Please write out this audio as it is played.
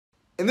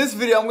In this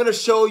video, I'm going to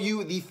show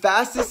you the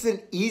fastest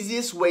and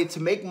easiest way to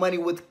make money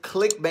with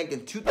Clickbank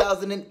in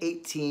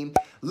 2018.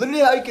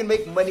 Literally how you can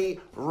make money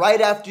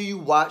right after you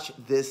watch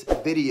this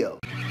video.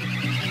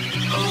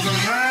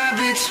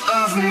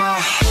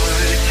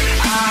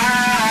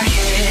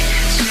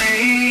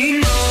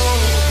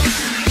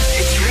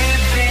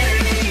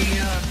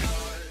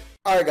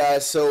 Alright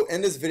guys, so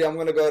in this video, I'm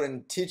going to go ahead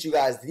and teach you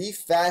guys the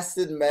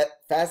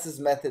fastest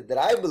method that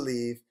I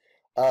believe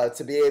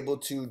to be able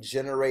to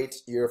generate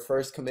your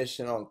first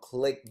commission on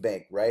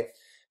Clickbank, right?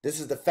 This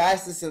is the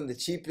fastest and the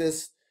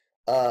cheapest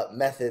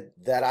method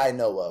that I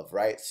know of,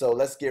 right? So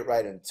let's get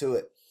right into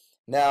it.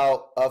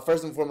 Now,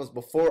 first and foremost,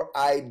 before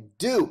I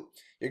do,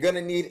 you're going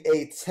to need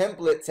a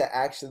template to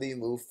actually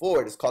move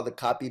forward. It's called the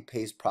Copy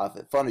Paste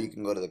Profit Funnel. You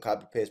can go to the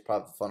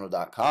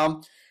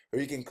copypasteprofitfunnel.com, or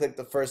you can click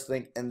the first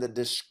link in the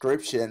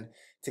description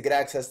to get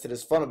access to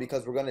this funnel,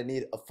 because we're going to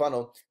need a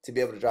funnel to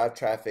be able to drive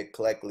traffic,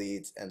 collect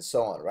leads, and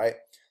so on, right?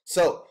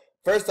 So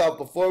first off,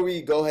 before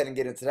we go ahead and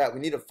get into that,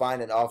 we need to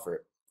find an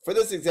offer. For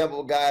this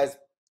example, guys,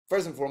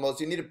 first and foremost,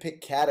 you need to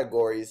pick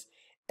categories,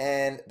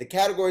 and the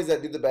categories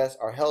that do the best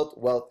are health,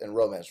 wealth, and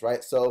romance,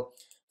 right? So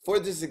for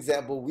this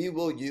example, we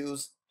will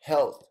use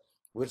health,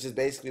 which is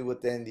basically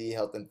within the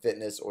health and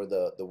fitness or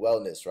the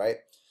wellness, right?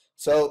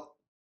 So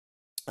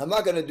I'm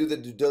not going to do the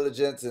due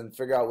diligence and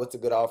figure out what's a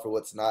good offer,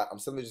 what's not. I'm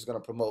simply just going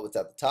to promote what's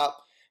at the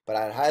top, but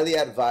I'd highly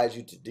advise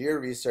you to do your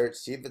research,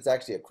 see if it's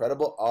actually a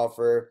credible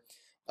offer,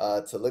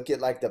 to look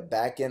at like the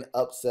back end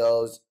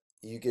upsells.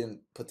 You can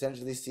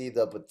potentially see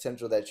the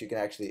potential that you can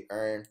actually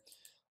earn,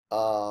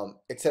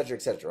 etc.,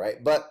 right?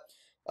 But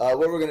what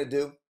we're going to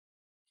do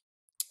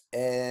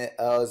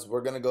is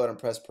we're going to go ahead and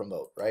press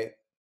promote, right?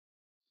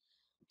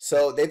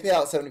 So they pay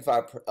out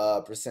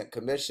 75%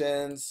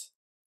 commissions.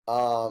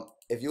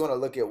 If you want to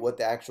look at what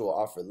the actual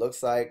offer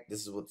looks like,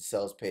 this is what the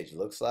sales page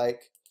looks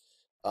like.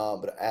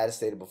 But as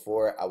stated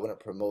before, I wouldn't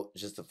promote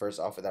just the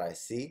first offer that I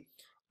see.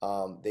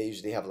 They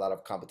usually have a lot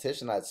of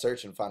competition. I'd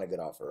search and find a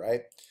good offer,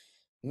 right?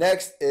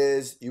 Next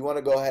is you want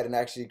to go ahead and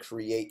actually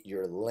create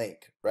your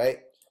link, right?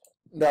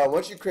 Now,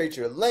 once you create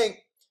your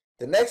link,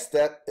 the next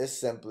step is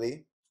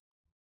simply,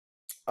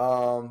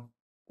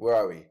 where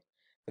are we?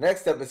 The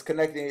next step is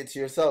connecting it to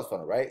your sales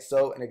funnel, right?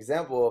 So an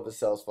example of a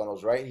sales funnel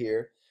is right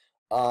here.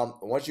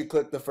 Once you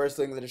click the first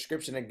link in the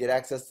description and get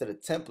access to the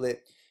template,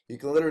 you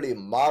can literally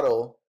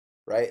model,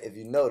 right? If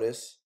you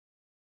notice,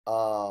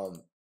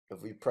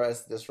 if we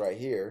press this right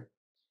here,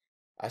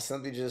 I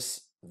simply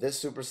just, this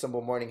super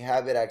simple morning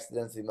habit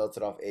accidentally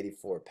melted off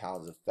 84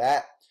 pounds of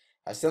fat.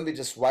 I simply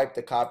just swipe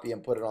the copy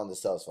and put it on the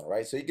sales funnel,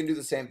 right? So you can do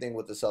the same thing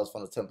with the sales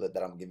funnel template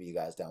that I'm giving you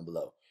guys down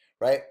below,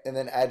 right? And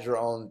then add your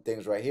own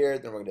things right here.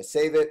 Then we're going to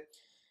save it.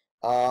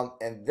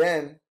 And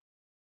then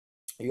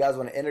you guys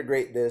want to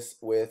integrate this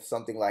with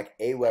something like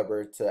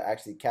Aweber to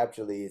actually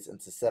capture leads and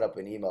to set up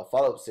an email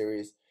follow-up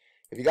series.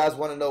 If you guys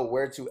want to know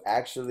where to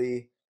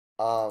actually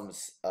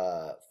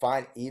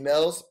find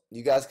emails,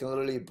 you guys can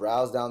literally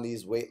browse down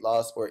these weight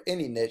loss or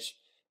any niche.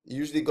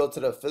 Usually go to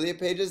the affiliate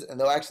pages and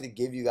they'll actually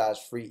give you guys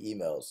free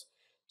emails.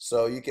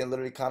 So you can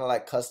literally kind of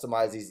like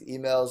customize these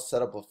emails,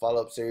 set up a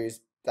follow-up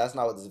series. That's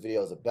not what this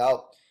video is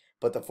about,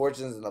 but the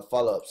fortunes in the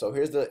follow-up. So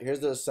here's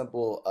the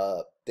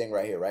simple thing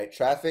right here, right?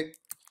 Traffic.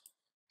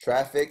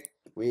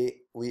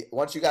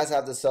 Once you guys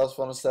have the sales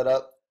funnel set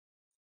up,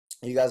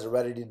 you guys are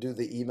ready to do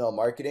the email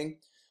marketing,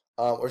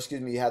 or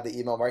excuse me, you have the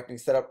email marketing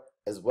set up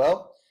as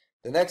well.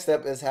 The next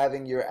step is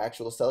having your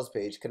actual sales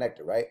page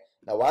connected, right?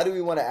 Now, why do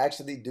we want to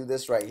actually do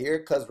this right here?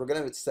 Because we're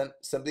going to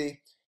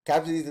simply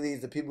capture these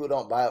leads. The people who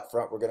don't buy up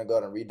front, we're going to go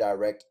ahead and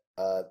redirect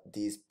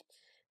these.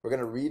 We're going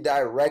to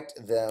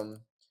redirect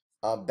them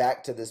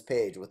back to this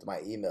page with my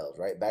emails,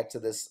 right? Back to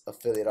this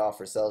affiliate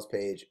offer sales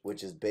page,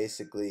 which is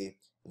basically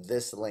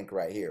this link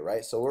right here,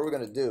 right? So what we're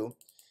going to do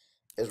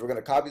is we're going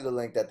to copy the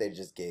link that they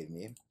just gave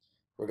me.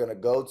 We're going to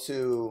go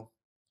to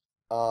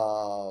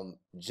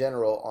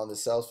general on the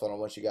sales funnel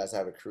once you guys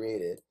have it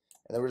created,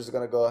 and then we're just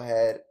going to go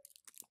ahead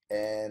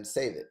and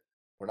save it.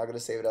 We're not going to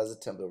save it as a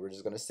template. We're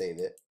just going to save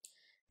it.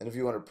 And if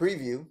you want to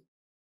preview,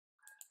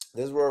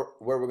 this is where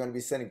we're going to be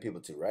sending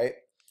people to, right?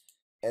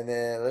 And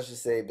then let's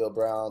just say Bill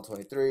Brown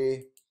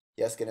 23,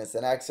 yes, get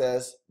instant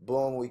access.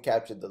 Boom, we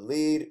captured the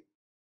lead.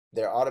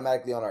 They're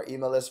automatically on our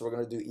email list. So we're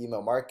going to do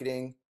email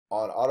marketing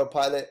on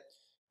autopilot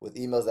with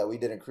emails that we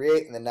didn't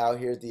create. And then now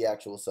here's the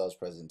actual sales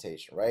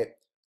presentation, right?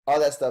 All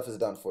that stuff is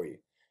done for you.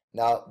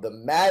 Now, the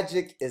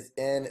magic is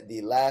in the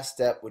last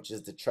step, which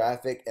is the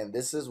traffic. And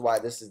this is why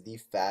this is the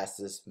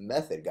fastest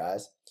method,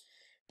 guys,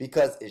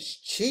 because it's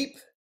cheap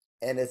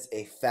and it's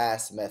a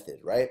fast method,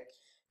 right?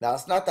 Now,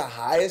 it's not the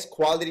highest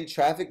quality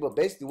traffic, but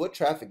basically what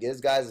traffic is,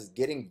 guys, is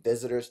getting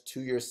visitors to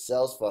your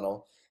sales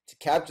funnel to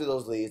capture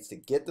those leads, to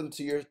get them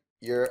to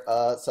your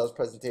sales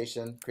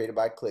presentation created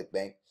by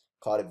Clickbank,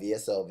 called a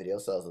VSL, Video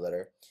Sales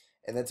Letter,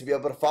 and then to be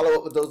able to follow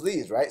up with those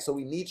leads, right? So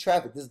we need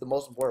traffic. This is the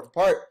most important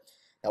part.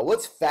 Now,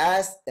 what's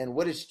fast and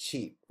what is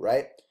cheap,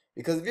 right?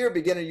 Because if you're a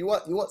beginner, you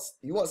want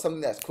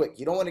something that's quick.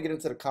 You don't want to get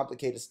into the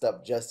complicated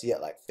stuff just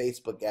yet, like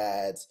Facebook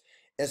ads,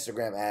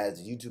 Instagram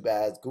ads, YouTube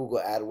ads, Google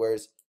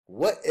AdWords.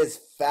 What is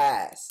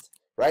fast,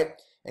 right?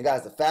 And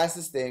guys, the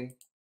fastest thing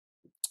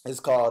is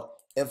called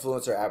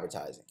influencer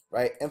advertising,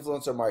 right?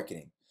 Influencer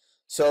marketing.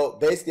 So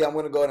basically, I'm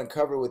going to go ahead and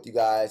cover with you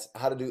guys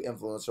how to do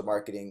influencer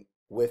marketing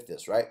with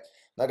this, right?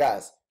 Now,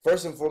 guys,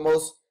 first and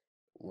foremost,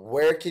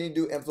 where can you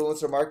do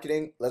influencer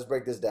marketing? Let's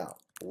break this down.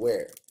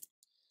 Where?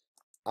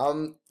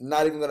 I'm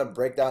not even going to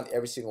break down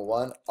every single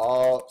one.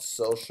 All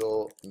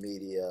social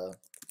media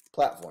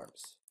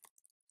platforms.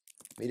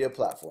 Media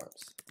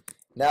platforms.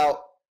 Now,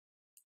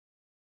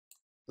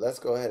 let's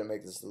go ahead and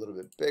make this a little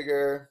bit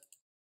bigger.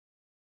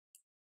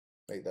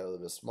 Make that a little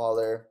bit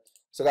smaller.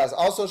 So guys,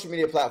 all social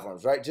media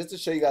platforms, right? Just to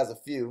show you guys a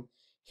few.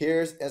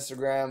 Here's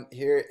Instagram.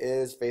 Here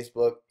is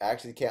Facebook. I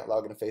actually can't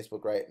log into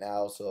Facebook right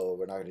now, so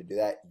we're not going to do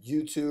that.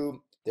 YouTube.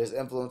 There's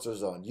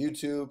influencers on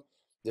YouTube.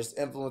 There's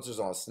influencers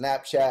on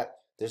Snapchat.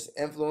 There's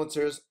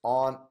influencers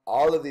on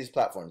all of these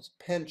platforms.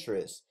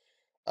 Pinterest.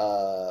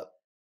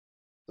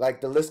 Like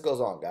the list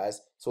goes on,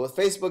 guys. So with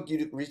Facebook,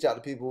 you reach out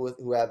to people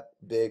who have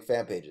big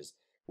fan pages.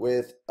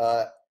 With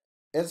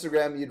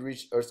Instagram, you'd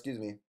reach, or excuse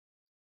me,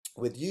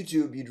 with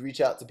YouTube, you'd reach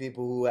out to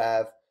people who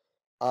have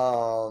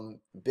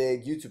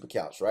big YouTube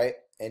accounts, right?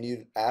 And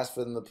you'd ask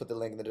for them to put the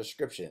link in the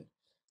description.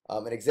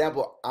 An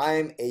example,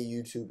 I'm a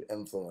YouTube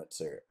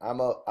influencer.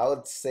 I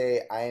would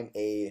say I'm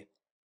a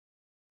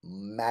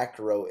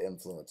macro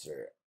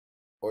influencer,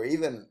 or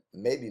even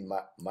maybe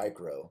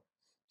micro.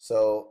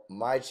 So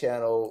my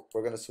channel,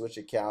 we're gonna switch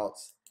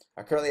accounts.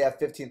 I currently have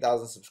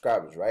 15,000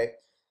 subscribers, right?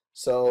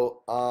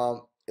 So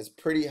it's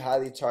pretty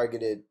highly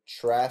targeted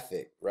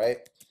traffic, right?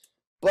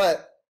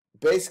 But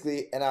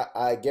basically, and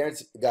I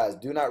guarantee, guys,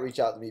 do not reach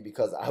out to me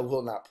because I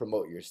will not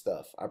promote your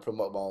stuff. I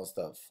promote my own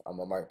stuff. I'm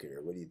a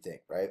marketer. What do you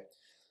think, right?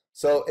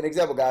 So an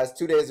example, guys,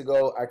 2 days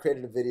ago, I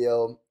created a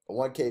video,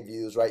 1K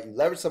views, right? You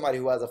leverage somebody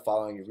who has a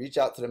following. You reach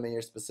out to them in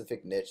your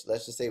specific niche.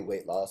 Let's just say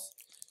weight loss.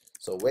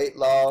 So weight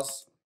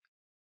loss.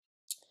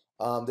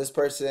 This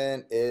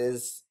person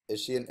is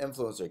she an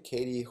influencer?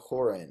 Katie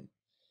Horan.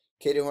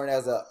 Katie Horn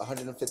has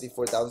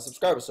 154,000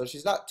 subscribers, so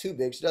she's not too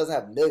big. She doesn't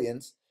have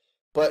millions,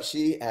 but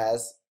she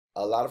has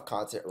a lot of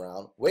content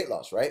around weight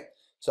loss, right?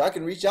 So I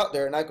can reach out to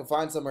her and I can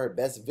find some of her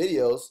best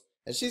videos,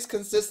 and she's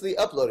consistently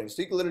uploading.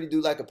 So you can literally do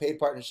like a paid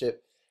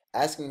partnership,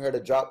 asking her to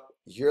drop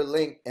your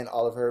link in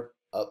all of her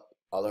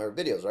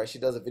videos, right? She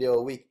does a video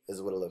a week,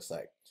 is what it looks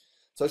like.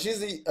 So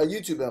she's a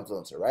YouTube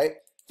influencer, right?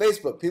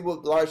 Facebook, people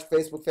with large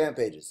Facebook fan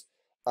pages,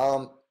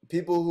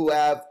 people who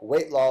have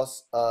weight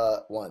loss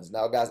ones.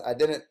 Now, guys, I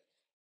didn't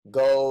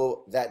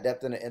go that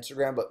depth into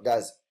Instagram, but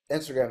guys,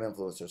 Instagram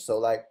influencers. So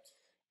like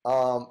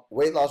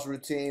weight loss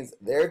routines,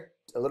 they're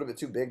a little bit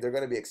too big. They're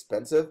going to be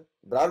expensive,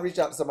 but I'd reach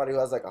out to somebody who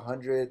has like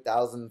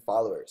 100,000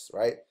 followers,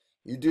 right?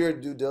 You do your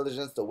due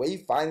diligence. The way you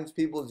find these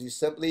people is you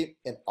simply,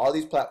 in all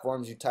these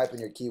platforms, you type in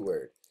your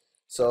keyword.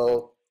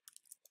 So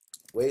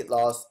weight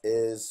loss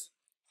is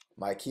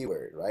my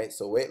keyword, right?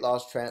 So weight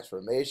loss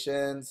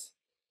transformations.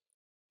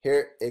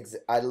 Here,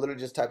 I literally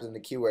just typed in the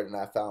keyword and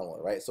I found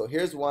one, right? So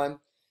here's one.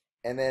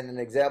 And then an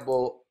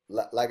example,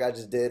 like I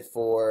just did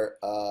for,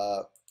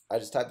 I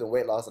just typed in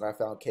weight loss and I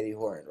found Katie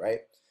Horan, right?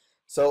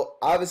 So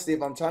obviously,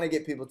 if I'm trying to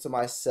get people to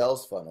my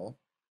sales funnel,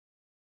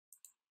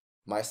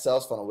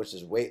 which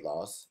is weight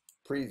loss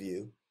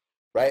preview,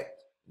 right?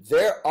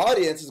 Their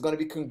audience is going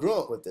to be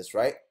congruent with this,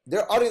 right?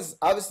 Their audience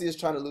obviously is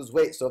trying to lose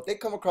weight. So if they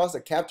come across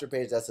a capture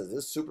page that says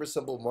this super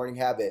simple morning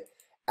habit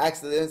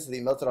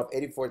accidentally melted off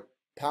 84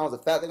 pounds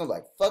of fat, they're going to be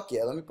like, fuck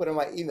yeah, let me put in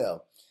my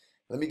email.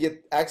 Let me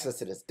get access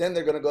to this. Then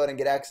they're going to go ahead and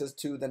get access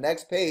to the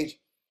next page,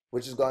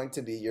 which is going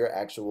to be your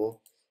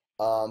actual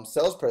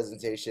sales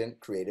presentation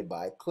created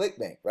by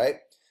Clickbank, right?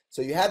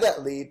 So you have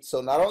that lead.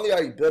 So not only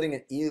are you building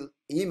an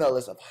email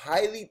list of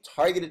highly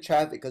targeted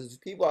traffic, because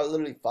people are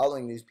literally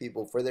following these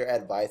people for their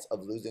advice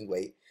of losing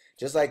weight,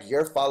 just like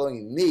you're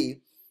following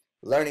me,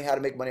 learning how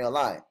to make money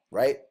online,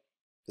 right?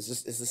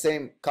 It's the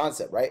same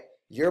concept, right?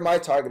 You're my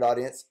target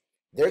audience.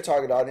 Their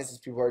target audience is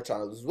people who are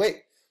trying to lose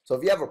weight. So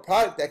if you have a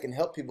product that can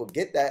help people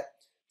get that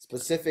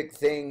specific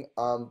thing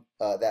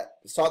that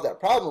solve that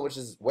problem, which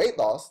is weight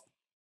loss.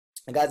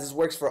 And guys, this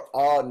works for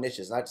all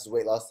niches, not just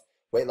weight loss.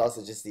 Weight loss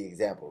is just the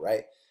example,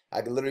 right?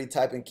 I can literally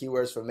type in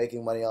keywords for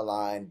making money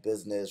online,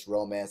 business,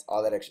 romance,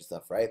 all that extra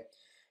stuff, right?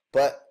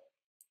 But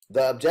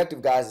the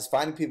objective, guys, is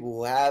finding people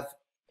who have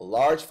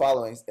large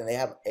followings and they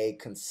have a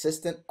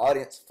consistent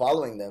audience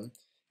following them.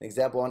 An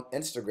example on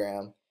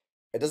Instagram,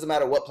 it doesn't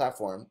matter what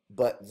platform,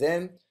 but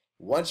then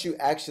once you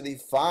actually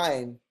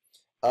find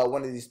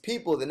one of these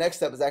people, the next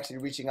step is actually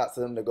reaching out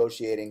to them,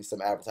 negotiating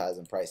some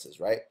advertising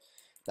prices, right?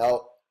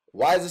 Now,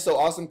 why is this so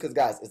awesome? Because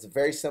guys, it's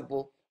very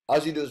simple. All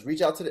you do is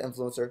reach out to the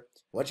influencer.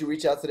 Once you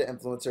reach out to the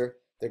influencer,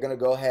 they're going to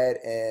go ahead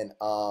and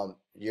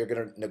you're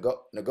going to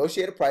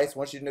negotiate a price.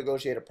 Once you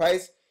negotiate a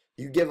price,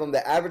 you give them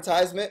the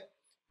advertisement.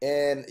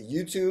 And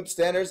YouTube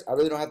standards, I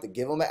really don't have to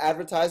give them an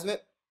advertisement.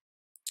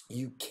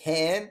 You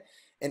can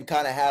and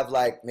kind of have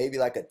like maybe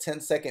like a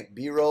 10-second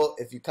B-roll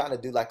if you kind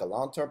of do like a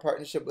long-term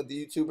partnership with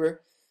the YouTuber,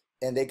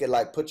 and they could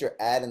like put your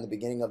ad in the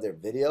beginning of their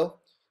video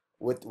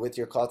with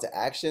your call to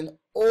action.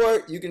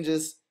 Or you can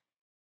just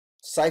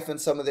siphon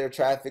some of their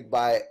traffic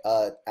by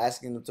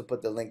asking them to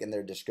put the link in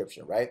their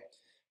description, right?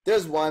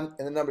 There's one,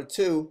 and then number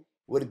two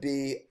would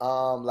be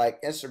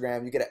like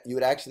Instagram. You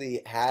would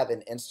actually have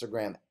an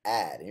Instagram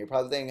ad, and you're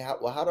probably thinking,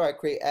 well, how do I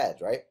create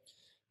ads, right?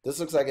 This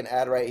looks like an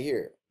ad right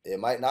here. It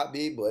might not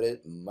be, but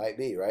it might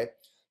be, right?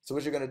 So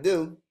what you're gonna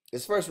do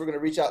is first we're gonna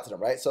reach out to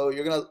them, right? So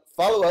you're gonna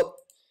follow up.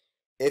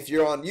 If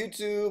you're on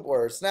YouTube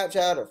or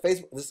Snapchat or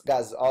Facebook, this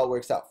guys all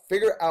works out.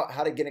 Figure out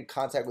how to get in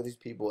contact with these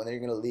people, and then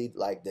you're gonna lead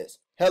like this.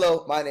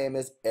 Hello, my name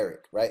is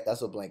Eric, right?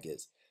 That's what blank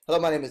is. Hello,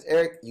 my name is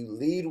Eric. You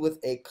lead with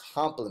a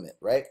compliment,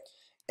 right?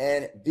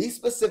 And be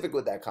specific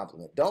with that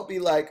compliment. Don't be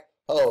like,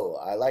 oh,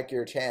 I like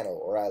your channel,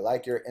 or I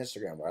like your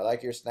Instagram, or I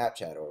like your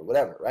Snapchat, or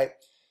whatever, right?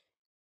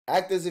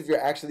 Act as if you're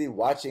actually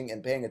watching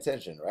and paying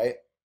attention, right?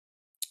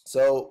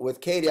 So with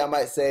Katie, I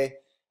might say,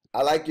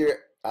 I like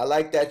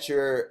that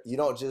you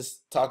don't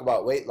just talk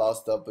about weight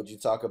loss stuff, but you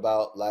talk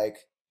about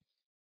like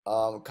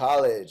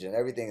college and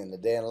everything in the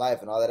day in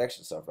life and all that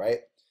extra stuff,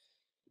 right?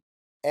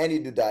 And you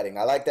do dieting.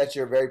 I like that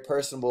you're very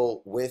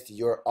personable with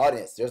your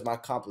audience. There's my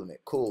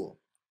compliment. Cool.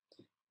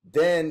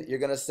 Then you're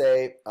gonna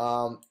say,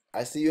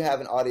 I see you have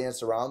an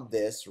audience around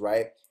this,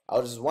 right? I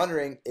was just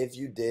wondering if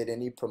you did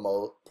any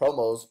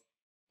promos,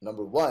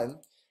 number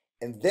one.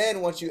 And then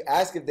once you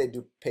ask if they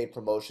do paid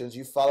promotions,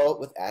 you follow up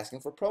with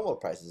asking for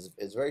promo prices.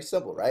 It's very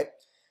simple, right?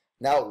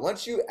 Now,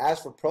 once you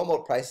ask for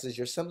promo prices,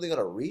 you're simply going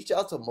to reach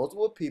out to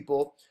multiple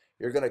people.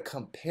 You're going to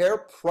compare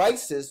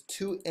prices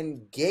to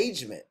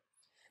engagement.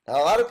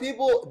 Now, a lot of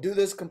people do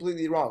this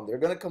completely wrong. They're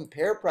going to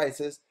compare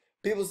prices.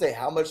 People say,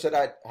 how much should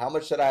I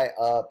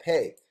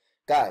pay?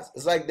 Guys,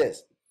 it's like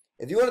this.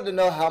 If you wanted to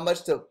know how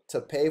much to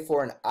pay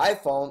for an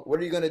iPhone,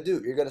 what are you going to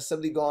do? You're going to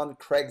simply go on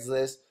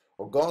Craigslist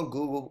or go on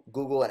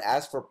Google and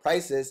ask for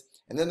prices,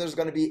 and then there's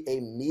going to be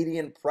a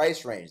median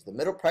price range. The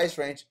middle price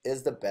range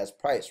is the best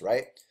price,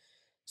 right?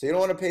 So you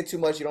don't want to pay too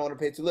much, you don't want to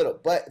pay too little.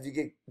 But if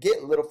you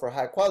get little for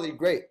high quality,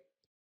 great.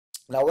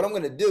 Now what I'm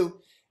going to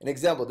do, an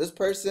example, this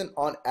person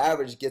on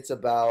average gets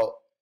about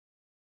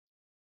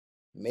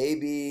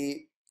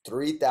maybe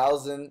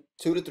 2,000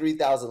 to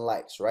 3,000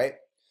 likes, right?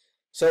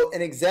 So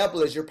an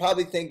example is you're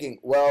probably thinking,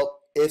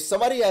 well, if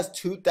somebody has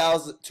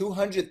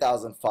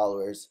 200,000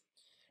 followers,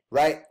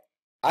 right?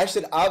 I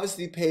should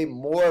obviously pay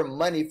more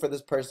money for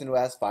this person who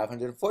has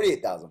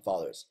 548,000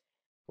 followers.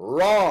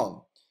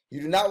 Wrong.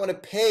 You do not want to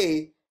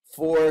pay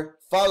for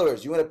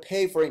followers. You want to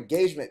pay for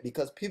engagement,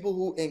 because people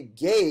who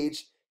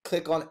engage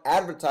click on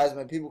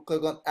advertisement. People who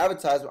click on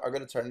advertisement are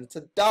going to turn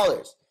into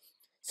dollars.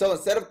 So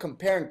instead of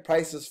comparing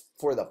prices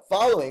for the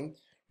following,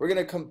 we're going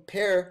to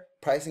compare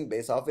pricing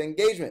based off of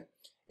engagement.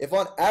 If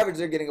on average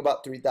they're getting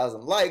about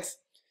 3,000 likes,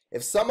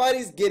 if somebody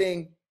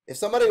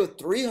with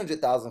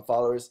 300,000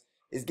 followers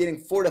is getting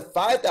 4,000 to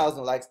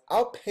 5,000 likes,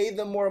 I'll pay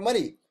them more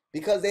money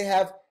because they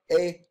have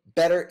a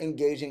better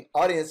engaging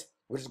audience,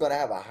 which is going to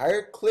have a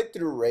higher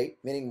click-through rate,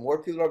 meaning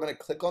more people are going to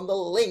click on the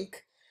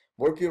link,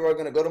 more people are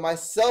going to go to my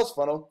sales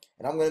funnel,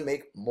 and I'm going to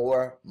make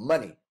more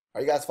money.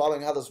 Are you guys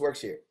following how this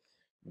works here?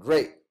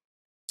 Great.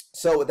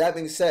 So with that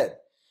being said,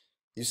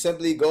 you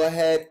simply go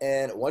ahead,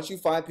 and once you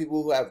find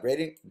people who have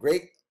great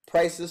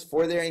prices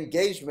for their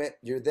engagement,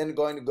 you're then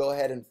going to go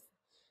ahead and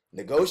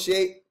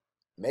negotiate,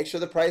 make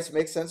sure the price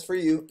makes sense for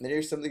you, and then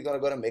you're simply going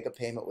to go to make a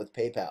payment with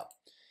PayPal.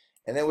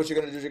 And then what you're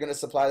going to do is you're going to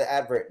supply the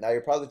advert. Now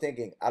you're probably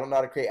thinking, I don't know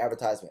how to create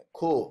advertisement.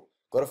 Cool.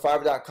 Go to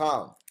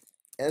Fiverr.com,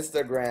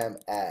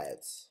 Instagram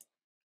ads,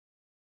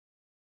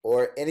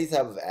 or any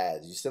type of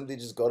ads. You simply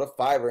just go to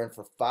Fiverr, and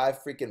for $5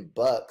 freaking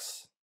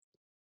bucks,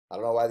 I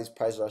don't know why these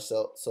prices are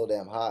so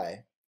damn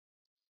high,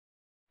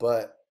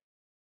 but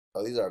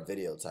oh, these are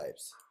video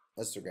types.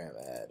 Instagram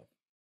ad.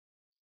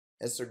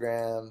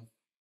 Instagram.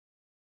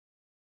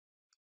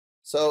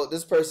 So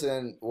this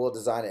person will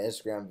design an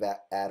Instagram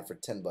ad for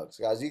 10 bucks.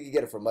 Guys, you can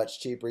get it for much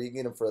cheaper. You can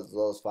get them for as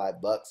low as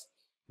 $5. But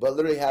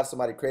literally have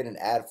somebody create an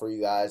ad for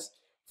you guys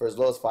for as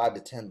low as $5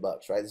 to 10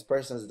 bucks, right? This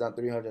person has done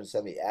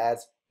 370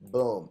 ads.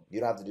 Boom. You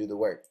don't have to do the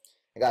work.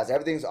 And guys,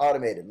 everything's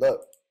automated.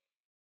 Look,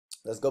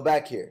 let's go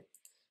back here.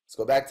 Let's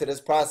go back to this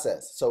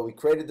process. So we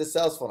created the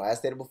sales funnel. As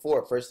stated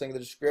before, first thing in the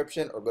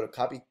description, or go to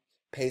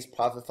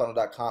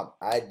copypasteprofitfunnel.com.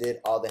 I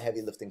did all the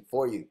heavy lifting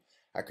for you.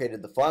 I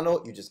created the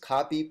funnel. You just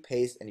copy,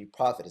 paste, and you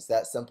profit. It's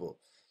that simple.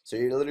 So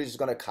you're literally just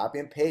going to copy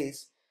and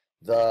paste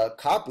the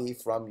copy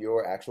from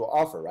your actual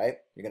offer, right?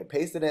 You're going to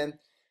paste it in.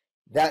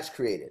 That's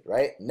created,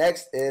 right?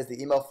 Next is the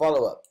email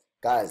follow-up.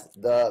 Guys,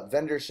 the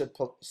vendor should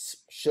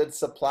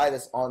supply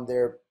this on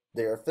their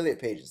affiliate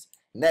pages.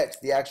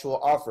 Next, the actual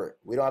offer.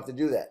 We don't have to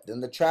do that.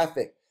 Then the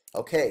traffic.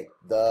 Okay,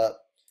 the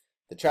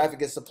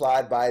traffic is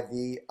supplied by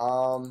the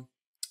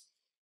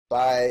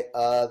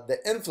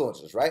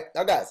influencers, right?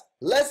 Now, guys,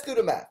 let's do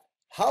the math.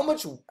 How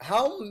much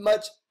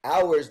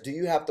hours do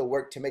you have to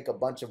work to make a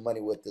bunch of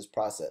money with this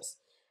process?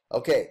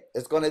 Okay,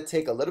 it's going to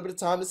take a little bit of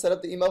time to set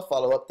up the email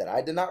follow-up that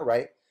I did not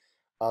write.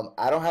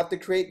 I don't have to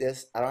create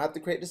this. I don't have to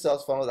create the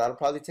sales funnel. That'll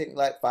probably take me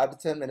like 5 to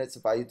 10 minutes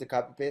if I use the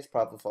copy paste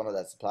profit funnel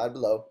that's supplied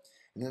below.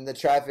 And then the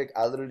traffic,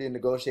 I literally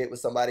negotiate with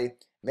somebody.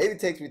 Maybe it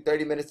takes me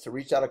 30 minutes to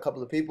reach out a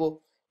couple of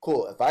people.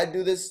 Cool. If I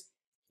do this,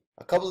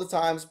 a couple of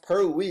times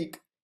per week.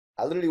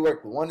 I literally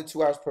work 1 to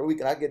 2 hours per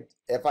week, and I could,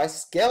 if I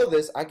scale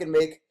this, I can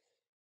make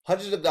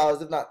hundreds of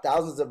dollars, if not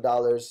thousands of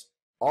dollars,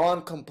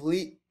 on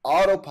complete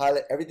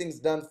autopilot. Everything's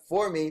done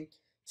for me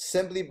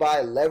simply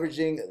by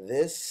leveraging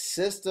this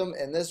system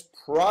and this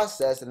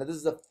process. And this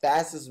is the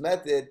fastest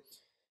method.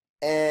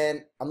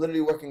 And I'm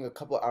literally working a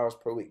couple of hours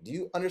per week. Do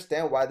you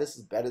understand why this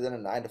is better than a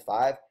 9 to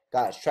 5?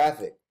 Guys,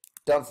 traffic,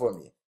 done for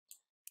me.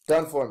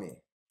 Done for me.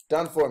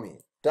 Done for me.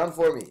 Done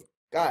for me.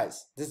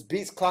 Guys, this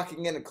beats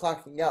clocking in and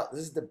clocking out.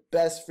 This is the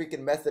best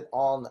freaking method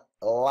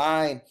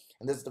online.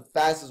 And this is the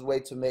fastest way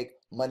to make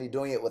money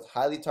doing it with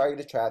highly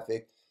targeted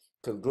traffic,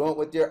 congruent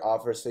with your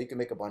offer, so you can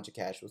make a bunch of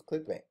cash with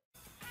Clickbank.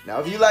 Now,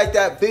 if you like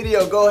that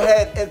video, go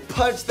ahead and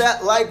punch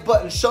that like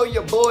button. Show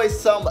your boys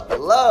some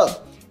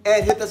love.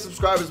 And hit that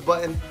subscribers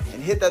button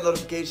and hit that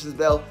notifications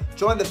bell.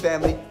 Join the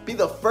family. Be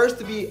the first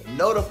to be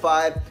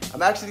notified.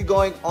 I'm actually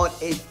going on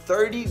a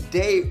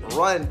 30-day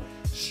run,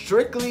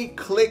 strictly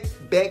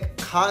Clickbank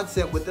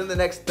content within the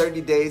next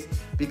 30 days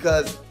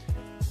because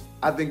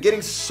I've been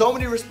getting so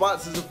many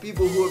responses of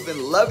people who have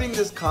been loving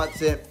this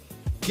content,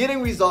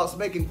 getting results,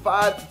 making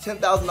 $5,000 to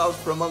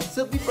 $10,000 per month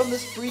simply from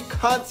this free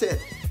content.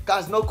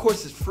 Guys, no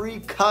course is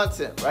free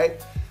content,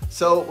 right?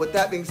 So with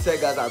that being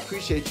said, guys, I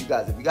appreciate you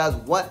guys. If you guys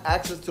want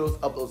access to those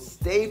uploads,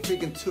 stay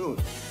freaking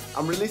tuned.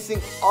 I'm releasing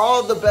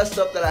all the best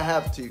stuff that I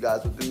have to you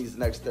guys within these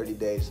next 30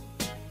 days.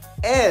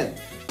 And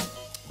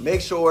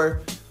make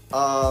sure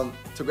to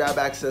grab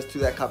access to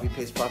that copy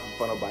paste profit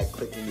funnel by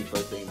clicking the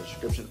first link in the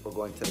description or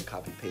going to the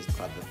copy paste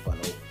profit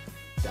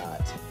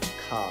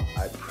funnel.com.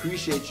 I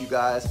appreciate you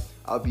guys.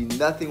 I'll be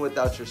nothing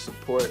without your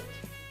support.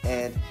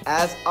 And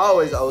as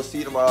always, I will see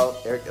you tomorrow.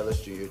 Eric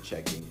Ellis Jr.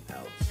 checking